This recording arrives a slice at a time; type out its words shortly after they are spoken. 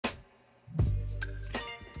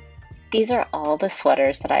These are all the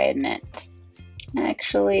sweaters that I had knit.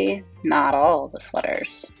 Actually, not all the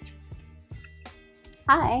sweaters.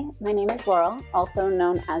 Hi, my name is Laurel, also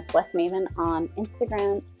known as West Maven on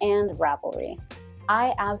Instagram and Ravelry.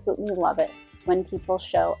 I absolutely love it when people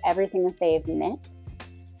show everything that they've knit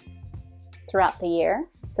throughout the year,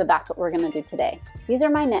 so that's what we're going to do today. These are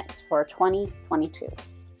my knits for 2022.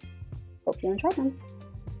 Hope you enjoy them.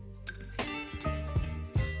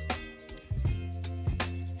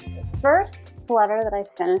 The first sweater that I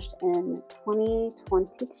finished in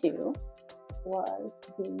 2022 was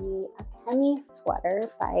the Akemi sweater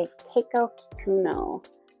by Keiko Kikuno.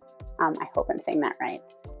 I hope I'm saying that right.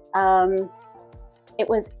 It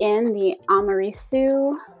was in the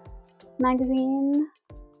Amirisu magazine,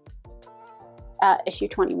 issue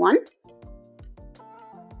 21.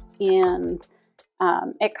 And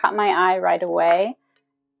it caught my eye right away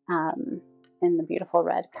in the beautiful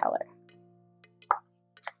red color.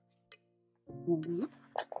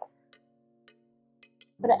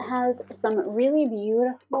 But it has some really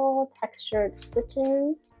beautiful textured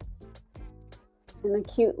stitches and a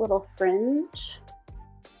cute little fringe.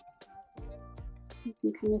 You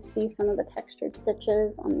can kind of see some of the textured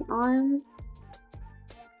stitches on the arms.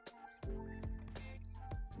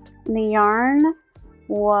 And the yarn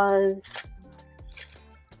was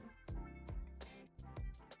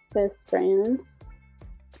this brand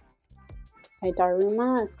by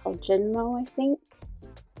Daruma. It's called Genmou, I think.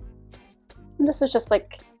 And this is just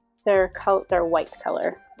like their white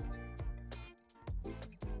color.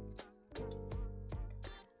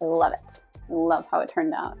 I love it. I love how it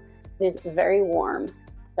turned out. It is very warm,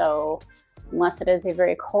 so unless it is a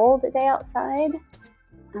very cold day outside,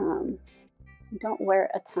 don't wear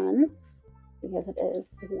a ton because it is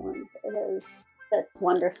warm. It fits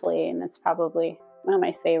wonderfully, and it's probably one of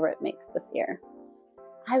my favorite makes this year.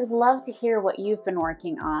 I would love to hear what you've been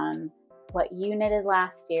working on, what you knitted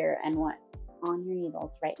last year, and what's on your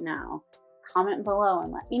needles right now. Comment below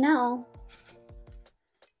and let me know.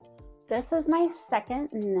 This is my second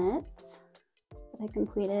knit that I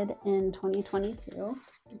completed in 2022,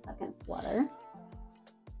 the second sweater.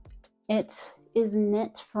 It is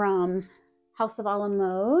knit from House of Ala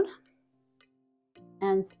Mode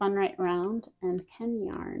and spun right round and Ken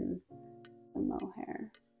yarn, the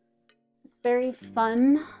mohair. Very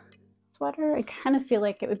fun sweater. I kind of feel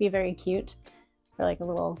like it would be very cute for like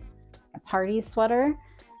a party sweater.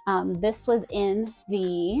 This was in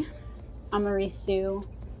the Amirisu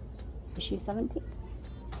issue 17.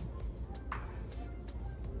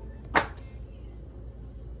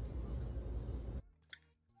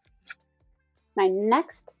 My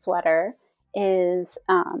next sweater is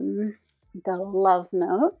the Love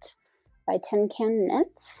Note by Tin Can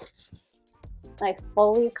Knits. I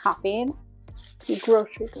fully copied the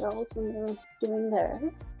Grocery Girls when they were doing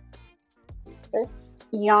theirs. This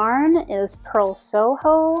yarn is Pearl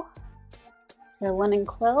Soho, their linen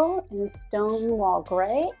quill in Stonewall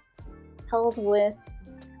Gray, held with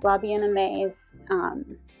Robinia and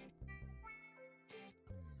Aimee's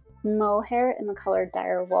mohair in the color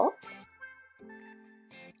Dire Wolf.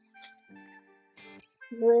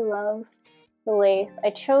 Really love the lace. I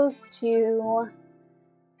chose to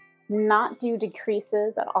not do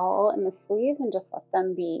decreases at all in the sleeves and just let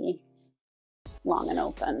them be long and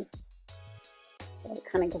open. So it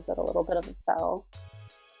kind of gives it a little bit of a bell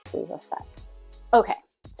sleeve effect. Okay,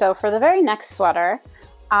 so for the very next sweater,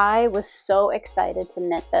 I was so excited to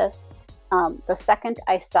knit this. The second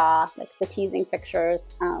I saw the teasing pictures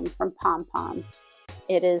from Pom Pom,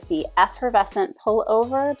 it is the Effervescent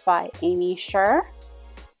Pullover by Aimee Sher.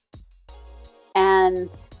 And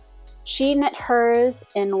she knit hers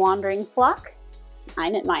in Wandering Flock. I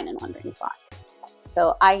knit mine in Wandering Flock.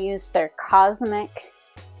 So I used their Cosmic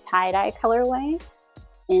tie-dye colorway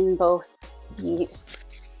in both the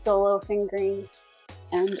solo fingering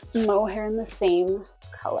and mohair in the same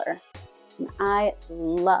color. And I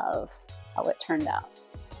love how it turned out.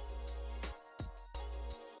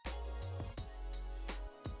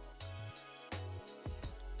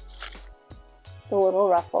 The little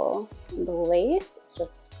ruffle and the lace is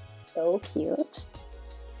just so cute.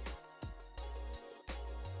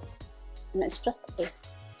 And it's just a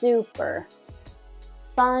super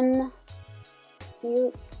fun,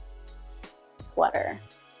 cute sweater.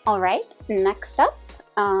 All right, next up,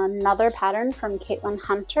 another pattern from Caitlyn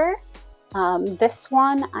Hunter. This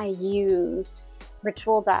one I used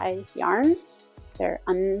Ritual Dyes yarn. They're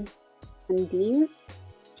Undine.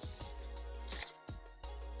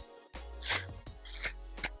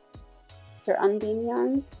 They're Undine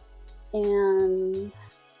yarn. And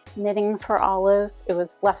Knitting for Olive, it was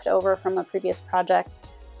left over from a previous project,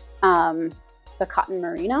 the Cotton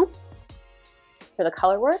Merino. for the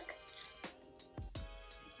color work.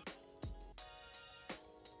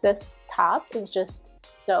 This top is just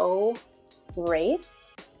so great.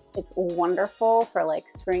 It's wonderful for like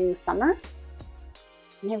spring, summer,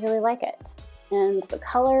 and I really like it. And the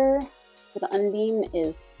color for the unbeam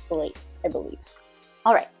is slate, I believe.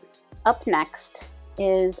 All right, up next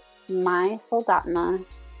is my Soldotna.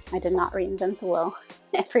 I did not reinvent the wheel.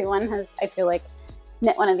 Everyone has, I feel like,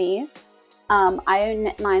 knit one of these. I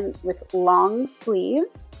knit mine with long sleeves,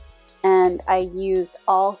 and I used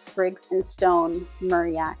all Sprigs and Stone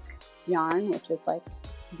Muriac yarn, which is like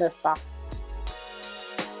the soft.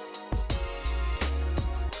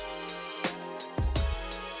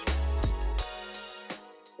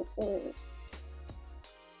 This is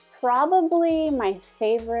probably my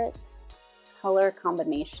favorite color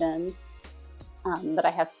combination that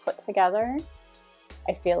I have put together.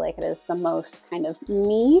 I feel like it is the most kind of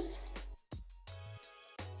me.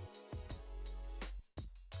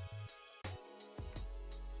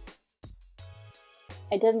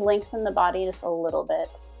 I did lengthen the body just a little bit,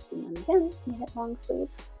 and then again, made it long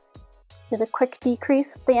sleeves. Did a quick decrease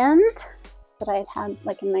at the end, but I had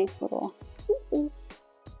like a nice little sleeve.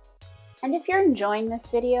 And if you're enjoying this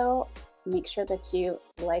video, make sure that you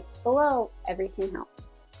like below. Everything helps.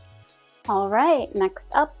 All right, next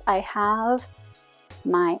up I have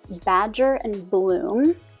my Badger and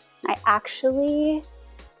Bloom. I actually,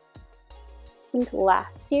 I think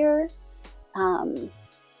last year,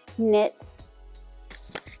 knit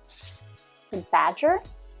the Badger,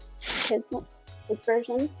 kids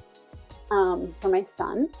version, for my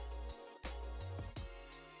son.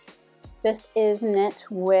 This is knit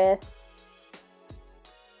with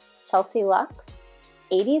Chelsea Lux,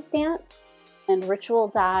 80s Dance, and Ritual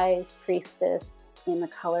Dyes Priestess in the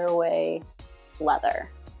colorway Leather.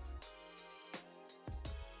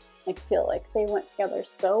 I feel like they went together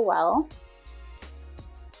so well.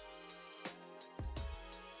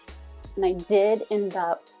 And I did end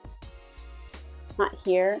up, not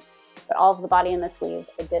here, but all of the body and the sleeves,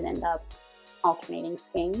 I did end up alternating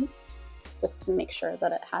skeins just to make sure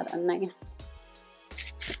that it had a nice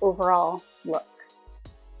overall look.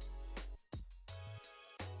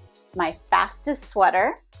 My fastest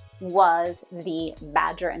sweater was the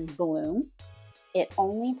Badger and Bloom. It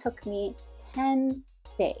only took me 10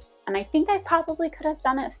 days. And I think I probably could have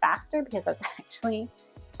done it faster because I was actually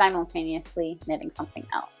simultaneously knitting something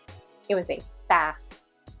else. It was a fast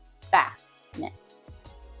knit.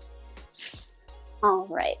 All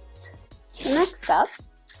right, so next up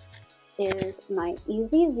is my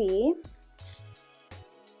Easy Z.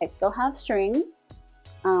 I still have strings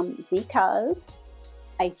because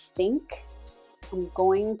I think I'm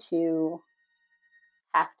going to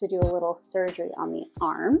have to do a little surgery on the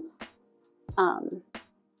arms. I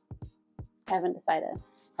haven't decided,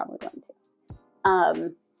 probably going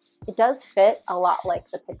to. It does fit a lot like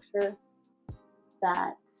the picture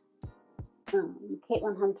that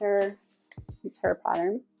Caitlyn Hunter, it's her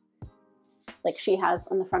pattern, like she has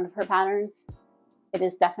on the front of her pattern. It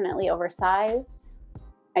is definitely oversized.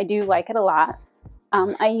 I do like it a lot.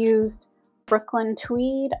 I used Brooklyn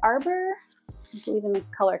Tweed Arbor, I believe in the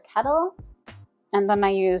color Kettle, and then I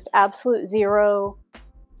used Absolute Zero,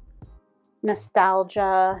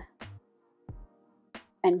 Nostalgia,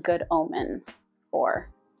 and Good Omen for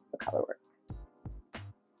the color work.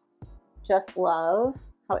 Just love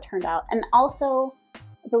how it turned out. And also,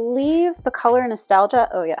 I believe the color Nostalgia,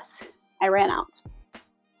 oh yes, I ran out.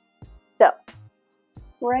 So,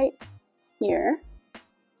 right here,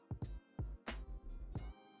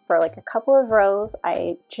 for like a couple of rows,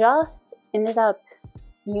 I just ended up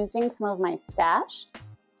using some of my stash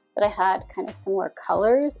that I had kind of similar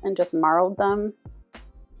colors and just marled them.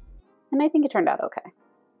 And I think it turned out okay.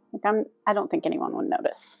 Like I don't think anyone would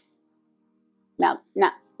notice. Now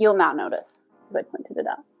you'll now notice because I pointed it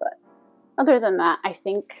out. But other than that, I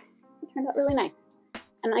think it turned out really nice.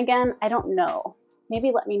 And again, I don't know.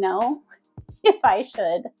 Maybe let me know if I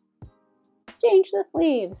should change the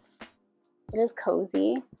sleeves. It is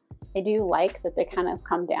cozy. I do like that they kind of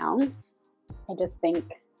come down. I just think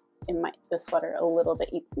the sweater a little bit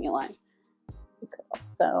eats me alive. You could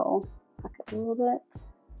also tuck it a little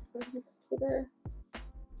bit bigger.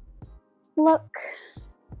 Look.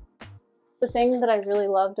 The thing that I really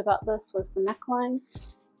loved about this was the neckline.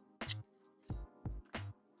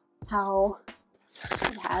 How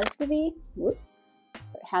it has the V. Whoop.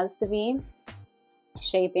 It has the V.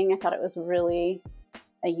 Shaping, I thought it was really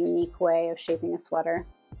a unique way of shaping a sweater.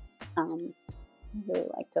 I really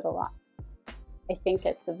liked it a lot. I think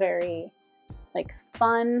it's a very like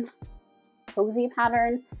fun, cozy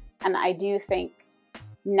pattern, and I do think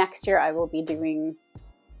next year I will be doing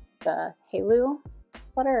the Halu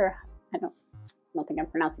sweater. I don't think I'm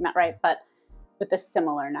pronouncing that right, but with a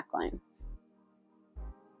similar neckline.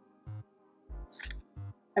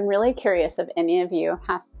 I'm really curious if any of you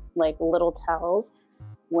have like little tells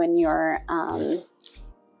when you're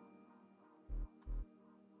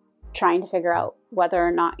trying to figure out whether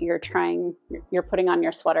or not you're putting on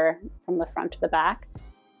your sweater from the front to the back.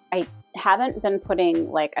 I haven't been putting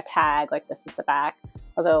like a tag like this is the back,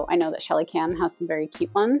 although I know that Shelly Cam has some very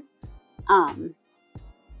cute ones.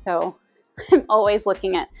 So I'm always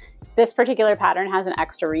looking at this particular pattern has an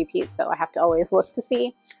extra repeat, so I have to always look to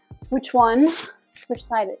see which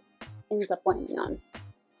side it ends up landing on.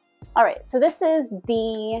 All right, so this is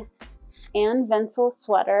the Ventzel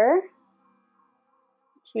sweater.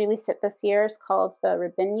 She released it this year. It's called the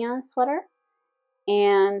Robinia sweater.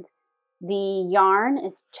 And the yarn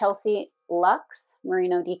is Chelsea Lux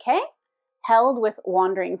Merino DK, held with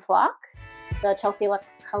Wandering Flock. The Chelsea Lux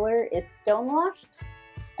color is Stonewashed,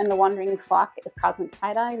 and the Wandering Flock is Cosmic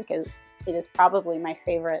Tie-Dye because it is probably my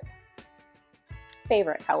favorite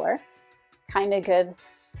color. Kind of gives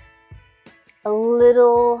a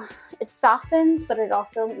little, it softens, but it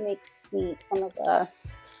also makes some of the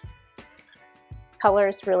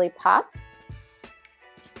colors really pop,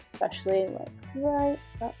 especially like right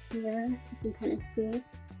up here. You can kind of see,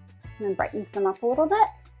 and brightens them up a little bit.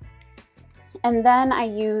 And then I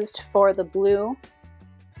used for the blue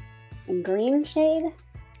and green shade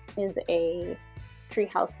is a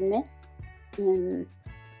Treehouse Mist in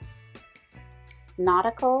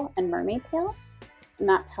Nautical and Mermaid Tail, and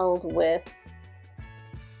that's held with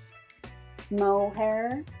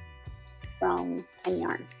mohair from Pen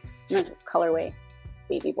Yarn. And that's colorway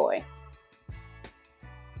Baby Boy,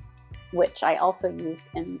 which I also used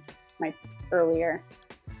in my earlier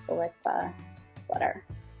Paleta sweater.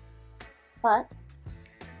 But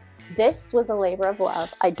this was a labor of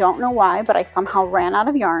love. I don't know why, but I somehow ran out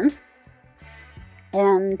of yarn,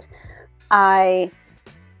 and I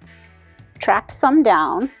tracked some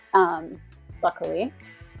down, luckily,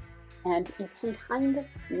 and you can kind of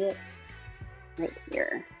see it right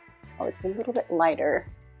here. Oh, it's a little bit lighter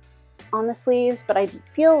on the sleeves, but I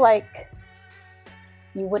feel like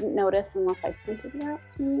you wouldn't notice unless I pointed it out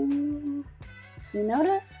to you. You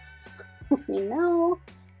notice? You know.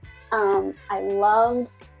 I loved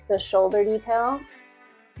the shoulder detail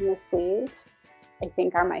in the sleeves. I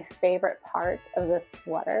think are my favorite part of this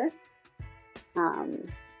sweater.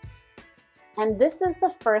 And this is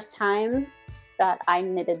the first time that I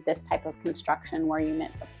knitted this type of construction where you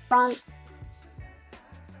knit the front,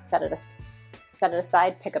 set it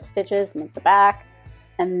aside, pick up stitches, knit the back,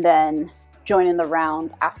 and then join in the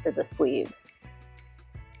round after the sleeves.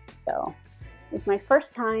 So it was my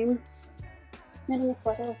first time knitting a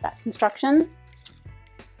sweater with that construction.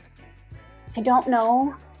 I don't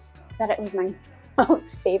know that it was my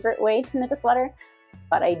most favorite way to knit a sweater,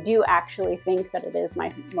 but I do actually think that it is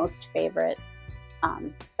my most favorite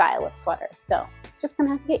style of sweater. So just gonna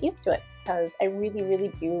have to get used to it because I really,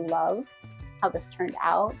 really do love how this turned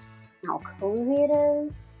out, how cozy it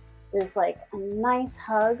is. It is like a nice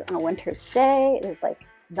hug on a winter's day. It is like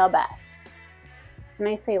the best. Can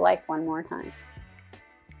I say like one more time?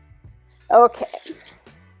 Okay,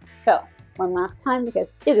 so one last time because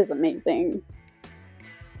it is amazing.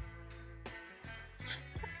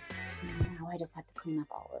 Now I just have to clean up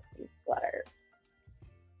all of these sweaters.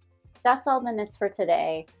 That's all the knits for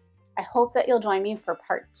today. I hope that you'll join me for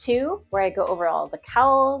part 2 where I go over all the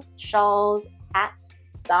cowls, shawls, hats,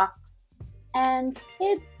 socks, and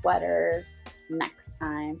kids sweaters next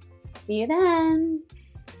time. See you then.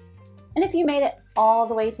 And if you made it all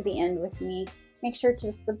the way to the end with me, make sure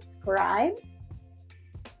to subscribe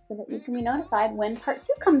so that you can be notified when part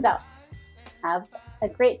 2 comes out. Have a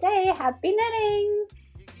great day. Happy knitting!